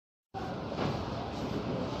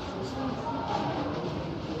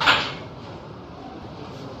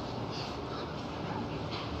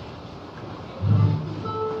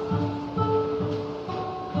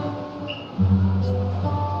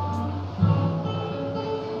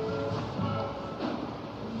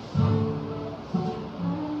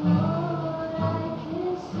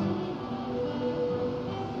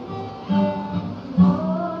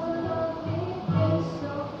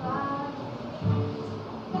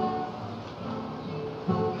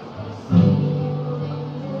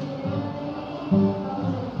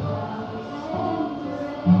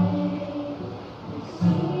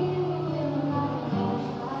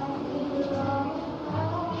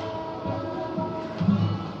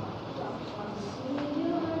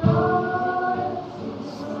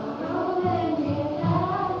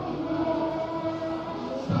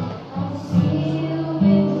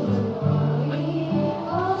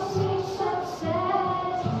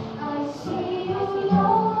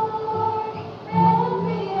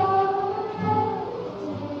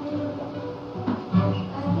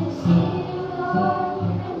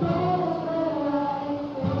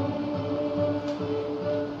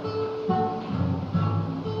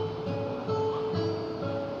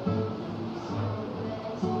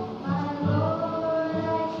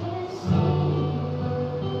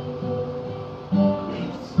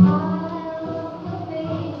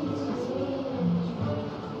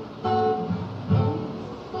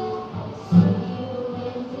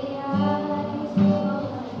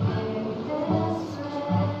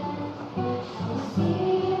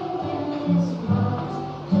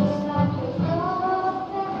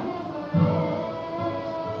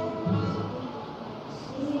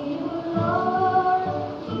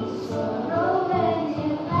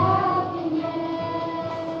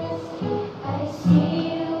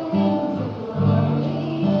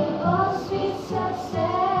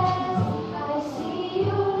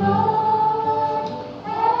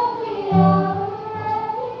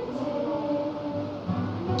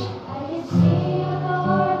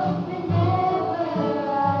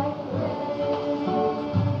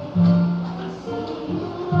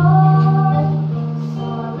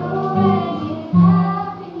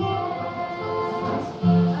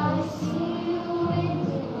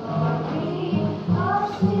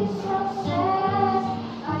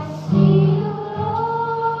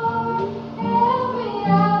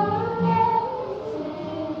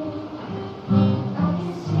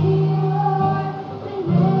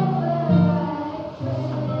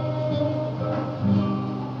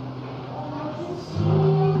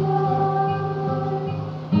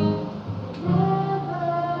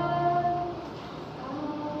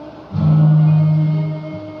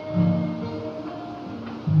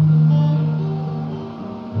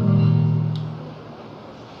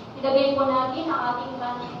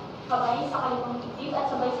kamay sa kalimang dibdib at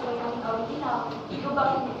sabay-sabay namin awitin na ikaw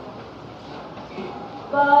ba hindi?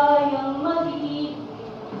 Bayang mag-ibig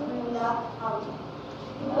mula awit.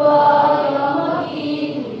 Bayang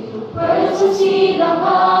mag-ibig sa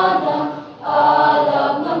silanganan,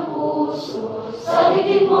 alam ng puso, sa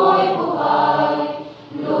dibdib mo'y buhay.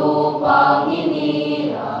 Lupang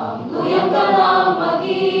hiniram, luyang ka ng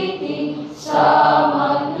magiting, sa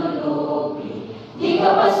manlulupi, di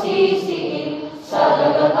ka pasisiin, sa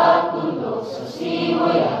dagat at bundok, sa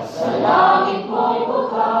simoy at sa langit mo'y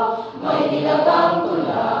bukaw, may nilagang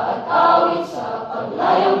tula at awit sa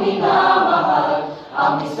paglayang minamahal,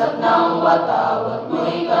 ang bisat ng watawat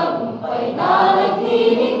mo'y tagumpay na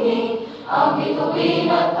nagdinignig, ang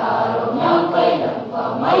bituin at araw niyang kailan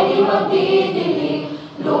pa may di magdidilig,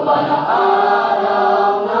 lupa na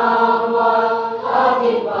araw ng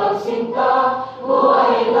hatid pagsinta,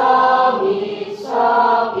 buhay langit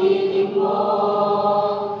sa piling mo.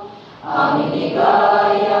 Aming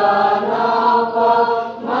ligaya ng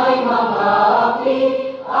pag may mga api,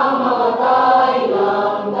 ang mamatay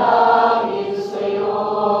lang dahil sa'yo.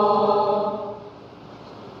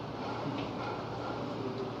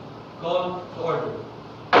 Call to order.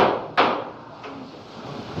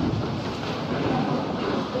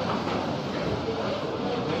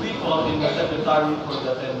 May we call in the secretary for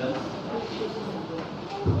the attendance?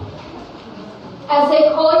 As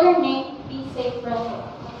I call your name, please say present.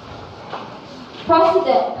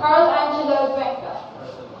 President Carl Angelo Duenca.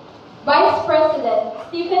 Vice President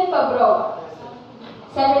Stephen Pabroa.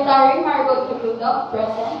 Secretary Margot Caputo,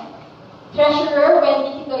 present. Treasurer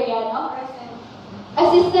Wendy Quitoriano.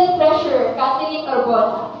 Assistant Treasurer Catherine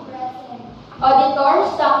Carbona. Auditor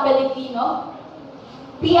Sam Filipino.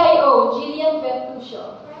 PIO Jillian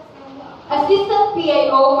Ventucio. Assistant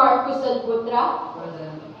PIO Marcus Albutra.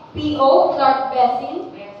 PO Clark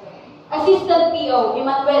Bessin. Assistant PO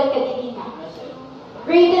Emmanuel Cadilina.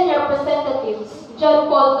 Grade Representatives John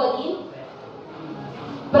Paul Tolin,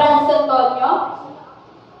 Brans Antonio,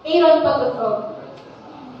 Aaron Patutog.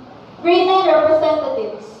 Grade 9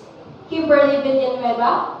 Representatives Kimberly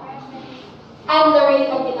Villanueva, Anne Lorraine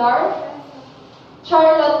Aguilar,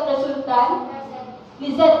 Charlotte Resultan,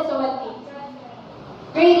 Lizette Sumati.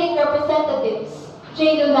 Grade 8 Representatives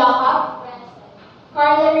Jay Lulaca,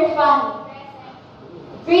 Carla Rifani.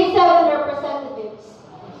 Grade 7 Representatives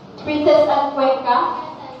Princess Ann Cuenca,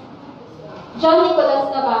 John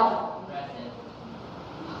Nicolas Navarro.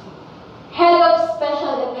 Head of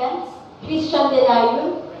Special Events Christian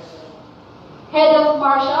Delayon. Head of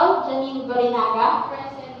Marshal Janine Barinaga.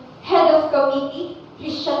 Head of Committee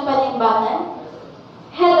Christian Panimbatan.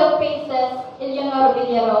 Head of Paces Eleanor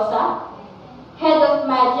Villarosa. Head of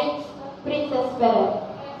Magics Princess Perez.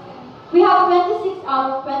 We have 26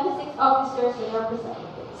 out of 26 officers and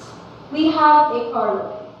representatives. We have a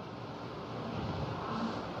quorum.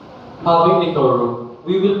 Having the quorum,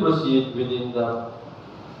 we will proceed within the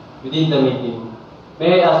meeting.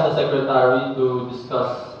 May I ask the secretary to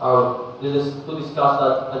discuss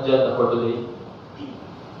that agenda for today?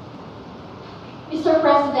 Mr.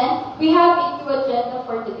 President, we have a new agenda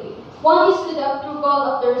for today. One is to the approval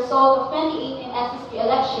of the result of 2018 SSG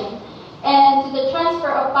election and to the transfer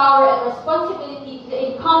of power and responsibility to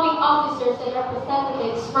the incoming officers and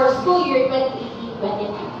representatives for school year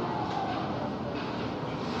 2018-2019.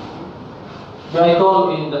 May I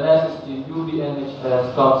call in the SSG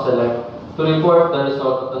UBNHS ComSelect to report the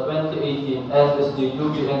result of the 2018 SSG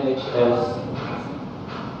UBNHS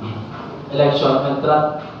election and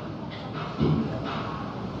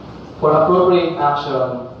for appropriate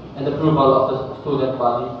action and approval of the student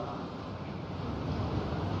body.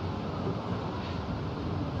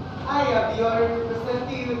 I have the honor to present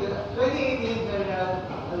to you the 2018 general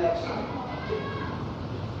election.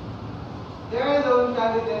 There are known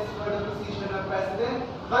candidates for the position of President,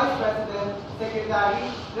 Vice President,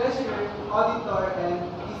 Secretary, Treasurer, Auditor, and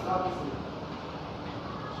Peace Officer.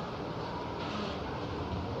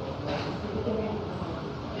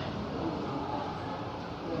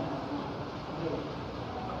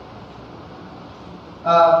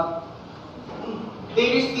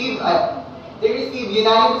 They received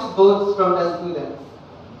unanimous votes from the students.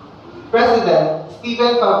 President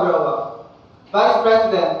Stephen Pabroa. Vice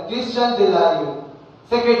President Christian Delayo,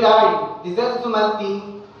 Secretary Lizette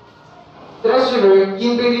Sumanti, Treasurer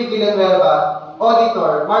Kimberly Villanueva,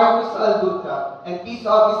 Auditor Marcus Albutra, and Peace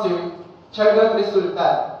Officer Charlotte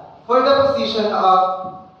Resultan. For the position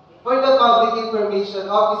of Public Information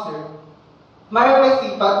Officer, Mara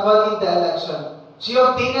Recipat won in the election. She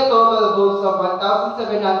obtained a total votes of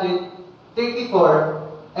 1,734,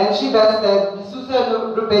 and she bested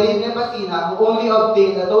Susan Rupelin Nepasina, who only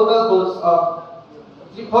obtained a total votes of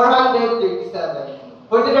 437.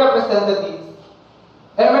 For the representatives,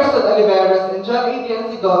 Emerson Oliveros and John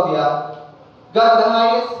Adrian Segovia got the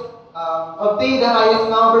highest, obtained the highest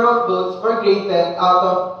number of votes for grade 10 out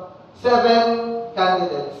of 7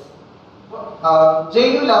 candidates.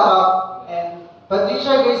 J.U. Lapap and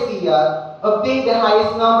Patricia Garcia obtained the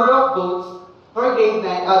highest number of votes for grade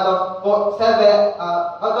 9 out of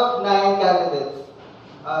 9 candidates.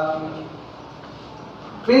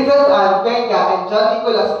 Princess Anne Cuenca and John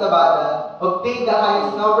Nicolas Tabada obtained the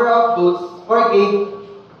highest number of votes for grade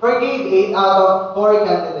 8 out of 4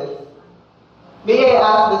 candidates. May I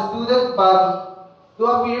ask the student body to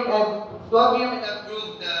affirm and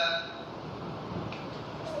approve the.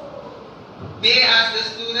 May I ask the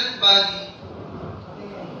student body.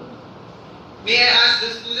 May I ask the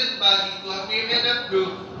student body to affirm and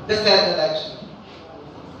approve the said election.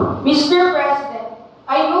 Mr. President,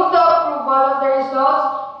 I move the approval of the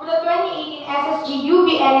results for the 2018 SSG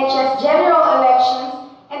UBNHS general elections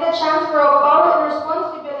and the transfer of power and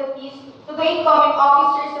responsibilities to the incoming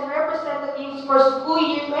officers and representatives for school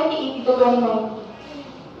year 2018 to 2019.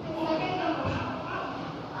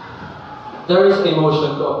 There is a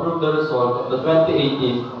motion to approve the result of the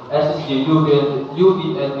 2018 SSG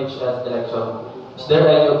UBNHS election. Is there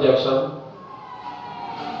any objection?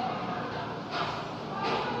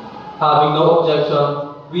 Having no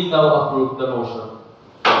objection, we now approve the motion.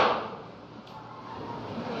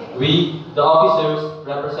 We, the officers,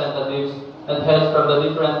 representatives, and heads from the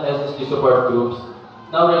different SSG support groups,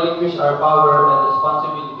 now relinquish our power and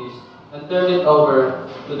responsibilities and turn it over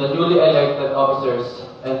to the newly elected officers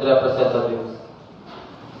and representatives.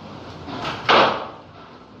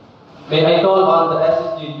 May I call on the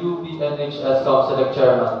SSG UBNHS Select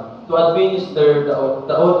Chairman to administer the oath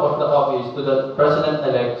of the office to the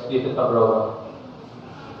President-elect Stephen Fabroa.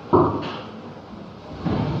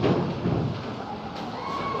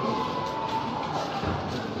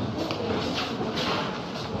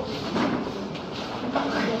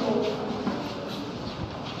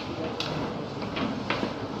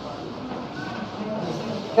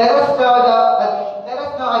 Let us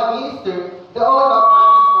now administer the oath of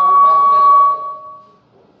office for our President-elect.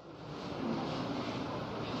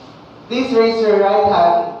 Please raise your right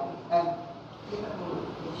hand and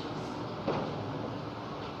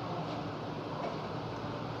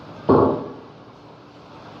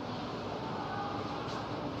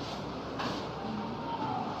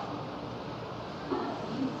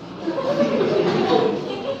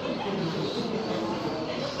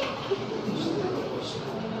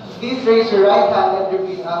please raise your right hand and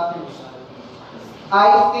repeat after me. I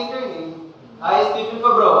state your name. I, Stephen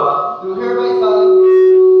Fabroa, Do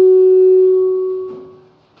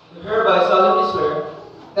hereby solemnly swear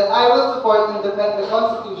that I will support and defend the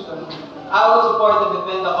Constitution I will support and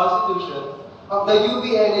defend the Constitution of the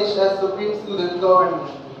UBNHS Supreme Student Government,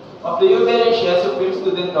 of the UBNHS Supreme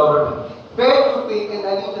Student Government, bear true faith and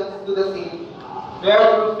allegiance to the same, bear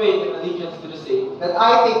true faith and allegiance to the same. that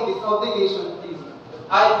I take this obligation freely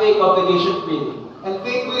I take obligation freely, and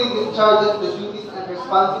faithfully discharges the duties and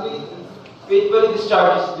responsibilities faithfully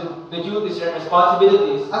discharges the duties and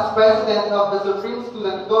responsibilities as President of the Supreme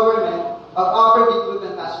Student Government of Upper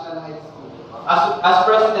Bigutan National High School, as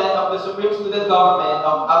President of the Supreme Student Government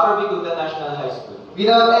of Upper Bigutan National High School,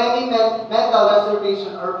 without any mental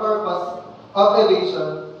reservation or purpose of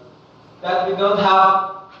evasion, that we don't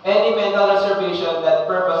have any mental reservation, that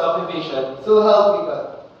purpose of evasion, so help me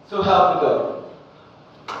God. so help me God.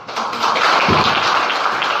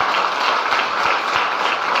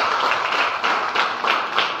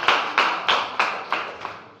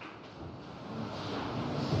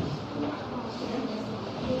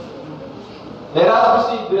 Let us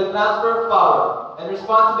proceed with the transfer of power and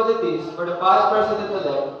responsibilities for the Vice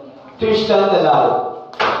President-elect, Christian Delayo.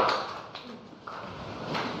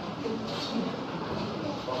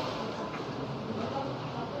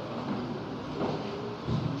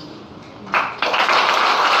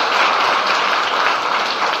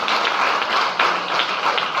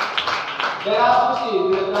 Let us proceed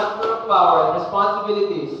with the transfer of power and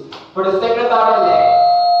responsibilities for the Secretary-elect,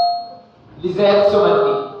 Lizette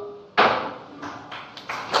Sumanti.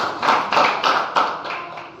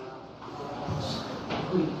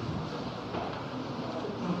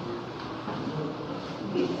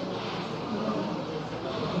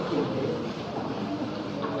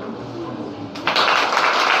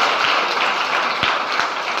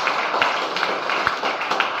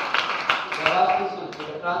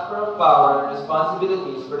 Transfer of power and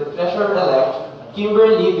responsibilities for the Treasurer-elect,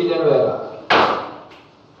 Kimberly Villanueva.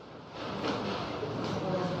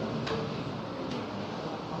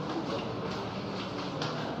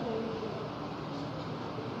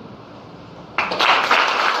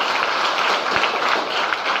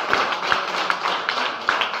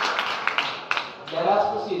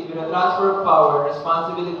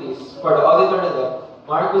 responsibilities for the auditor-elect,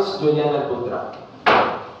 Marcus Julian Albutra.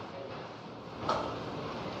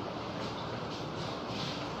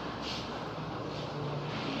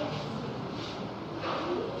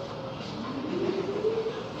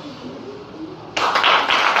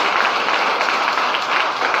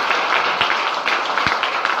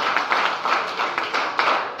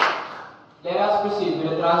 Let us proceed with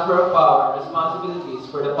the transfer of power and responsibilities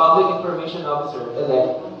for the Public Information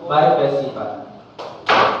Officer-elect, Maribel Sipan.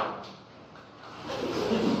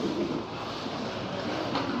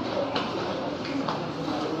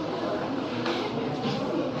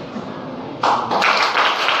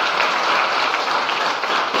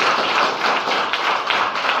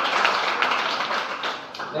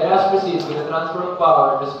 Let us proceed with the transfer of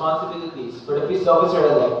power and responsibilities for the Peace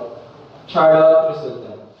Officer-elect, Charlotte Resulta.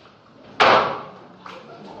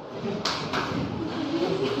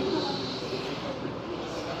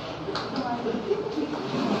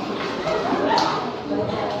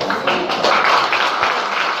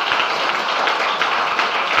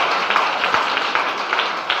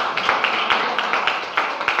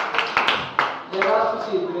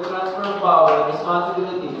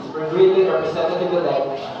 Responsibilities for greatly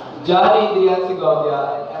Representative-elect John Adrian Segovia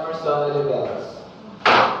and Emerson Oliveros.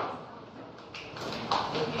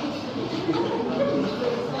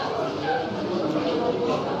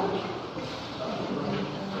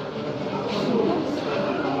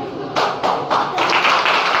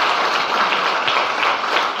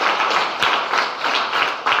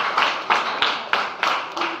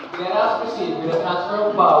 Let us proceed with the transfer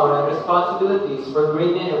of power and responsibilities for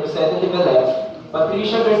greatly Representative-elect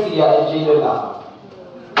Patricia Garcia and Jay Lolama.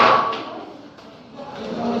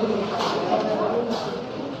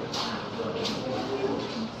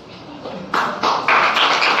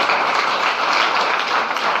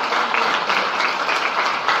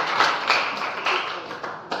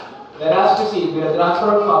 Let us proceed with the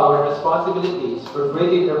transfer of power and responsibilities for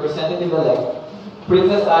greatly Representative-elect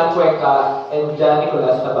Princess Anne Cueca and Jan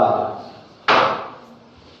Nicolas Tabata.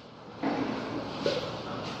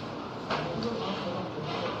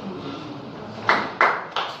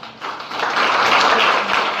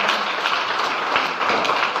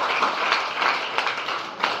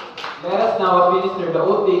 Let us now administer the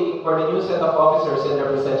oath taking for the new set of officers and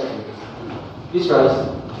representatives. Please rise.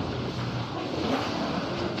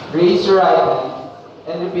 Raise your right hand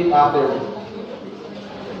and repeat after me.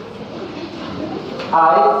 I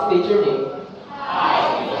state your name.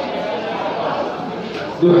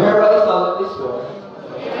 Do hereby solemnly swear.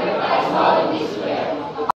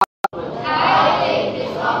 I take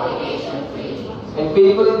this obligation freely. And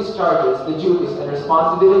faithfully discharges the duties and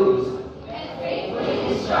responsibilities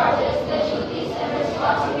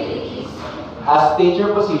as state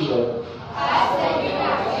your position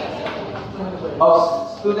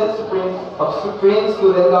of Supreme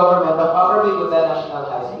Student Government of Upper Bicutan National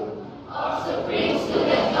High School.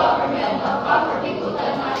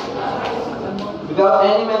 Without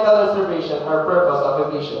any mental reservation or purpose of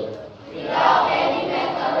evasion.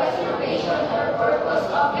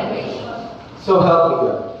 So help me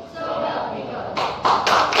God.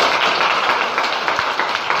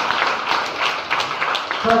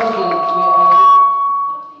 President,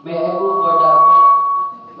 may I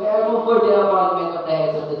move for the appointment of the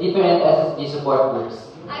heads of the different SSG support groups.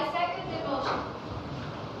 I second the motion.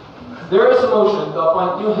 There is a motion to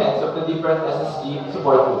appoint new heads of the different SSG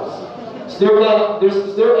support groups. Is there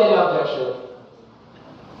any objection?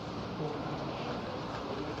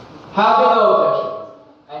 Having no objection,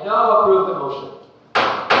 I now approve the motion.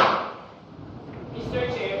 Mr.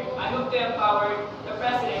 Chair, I move to empower the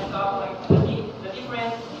President to appoint the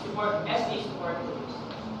different SSG support groups.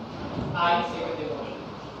 I second the motion.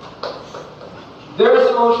 There is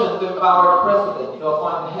a motion to empower the President to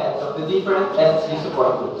appoint the heads of the different SSG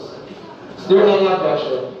support groups. Is there any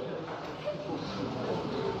objection?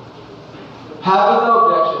 Having no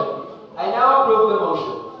objection, I now approve the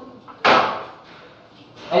motion.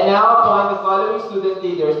 I now appoint the following student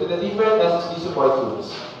leaders to the different SSG support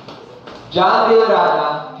groups. John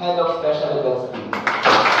Villarana, Head of Special Events Team.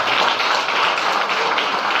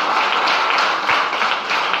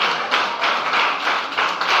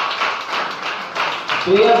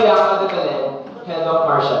 Bea Bianca de Belen, Head of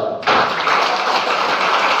Martial.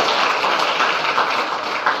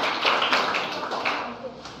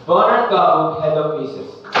 Bonner Gabu, Head of Pieces.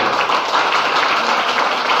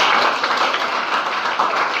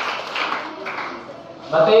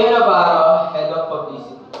 Mateo Navarro, Head of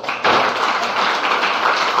Publicity.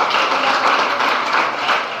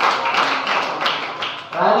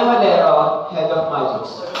 Rani Valero, Head of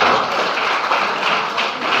Magics.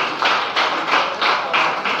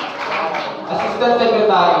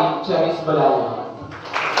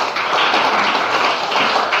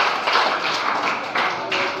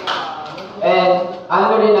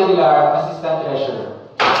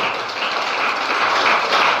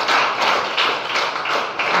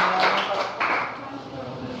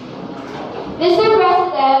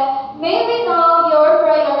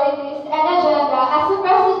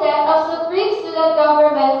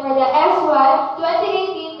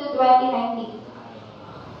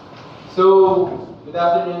 So, good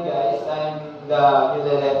afternoon, guys. I'm the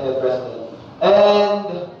newly elected president.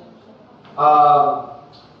 And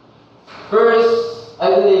first,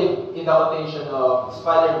 I believe in the quotation of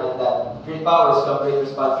Spider-Man that great powers come great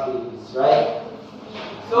responsibilities, right?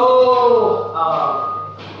 So,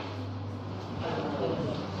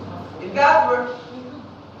 in that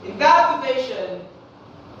quotation,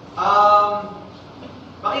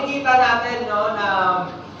 makikita natin, no, na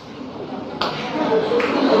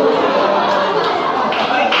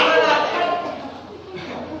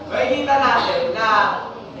makikita natin na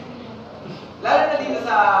lalo na dito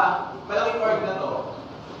sa malaking org na to,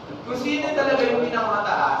 kung sino talaga yung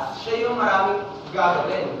pinakamataas, siya yung maraming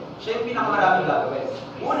gagawin. Siya yung pinakamaraming gagawin.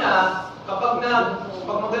 Una, pag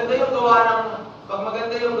maganda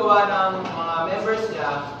yung gawa ng mga members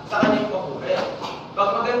niya, sa kanya yung papuri. Pag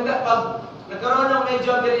nagkaroon ng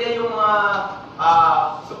medyo aberya yung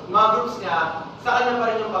mga groups niya, sa kanya pa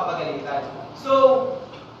rin yung papagalitan. So,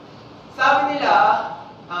 sabi nila,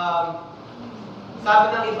 sabi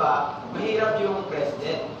ng iba, mahirap yung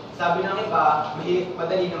president. Sabi ng iba,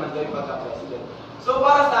 madali naman daw yung pagka-president. So,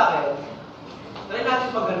 para sa akin, try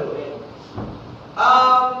natin paghaluin.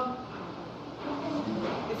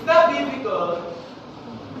 It's not difficult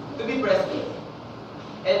to be president.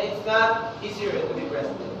 And it's not easier to be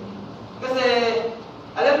president. Kasi,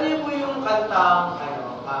 alam niyo po yung kantang,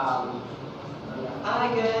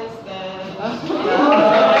 I can stand.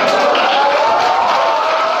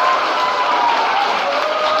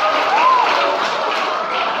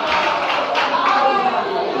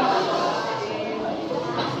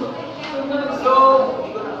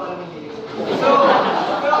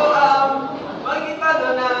 Makikita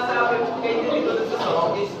doon na sabi kayo dito sa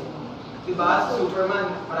song is, diba,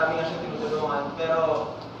 Superman, marami nga siyang tinutulungan,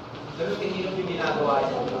 pero ganun kahirap yung ginagawa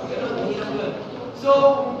niya. Ganun, kahirap yun. So,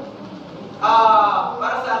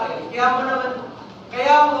 para sa akin, kaya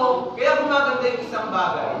gumaganda yung isang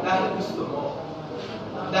bagay dahil gusto mo.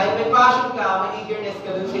 Dahil may passion ka, may eagerness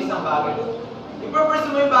ka dun sa isang bagay. I-purpose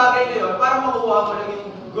mo yung bagay na yun para makuha mo lang yung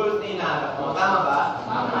goals na hinahanap mo. Tama ba?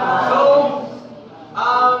 So,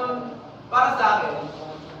 para sa akin,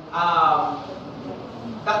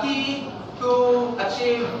 the key to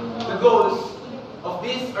achieve the goals of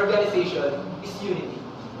this organization is unity.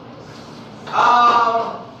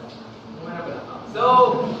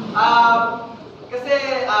 Kasi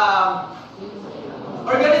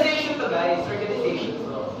organization to, guys,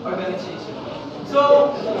 organization.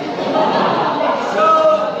 So,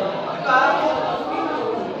 diba,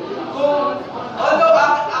 although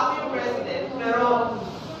ako yung president, pero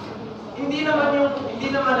hindi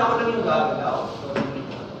naman ako lang yung gagalaw.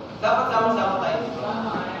 Dapat sama-sama tayo dito.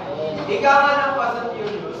 Ika nga ng Fast and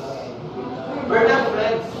Furious, we're not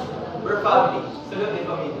friends, we're family. Salute ni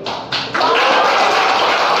pamilya.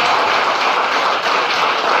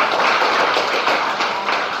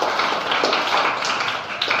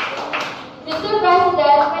 Mr.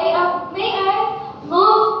 President, may I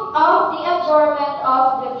move of the adjournment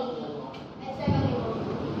of the meeting?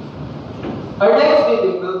 Our next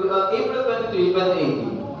meeting will be on April 23,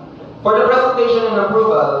 2018. For the presentation and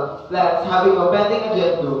approval plans having a pending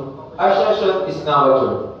agenda, our session is now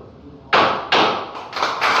adjourned.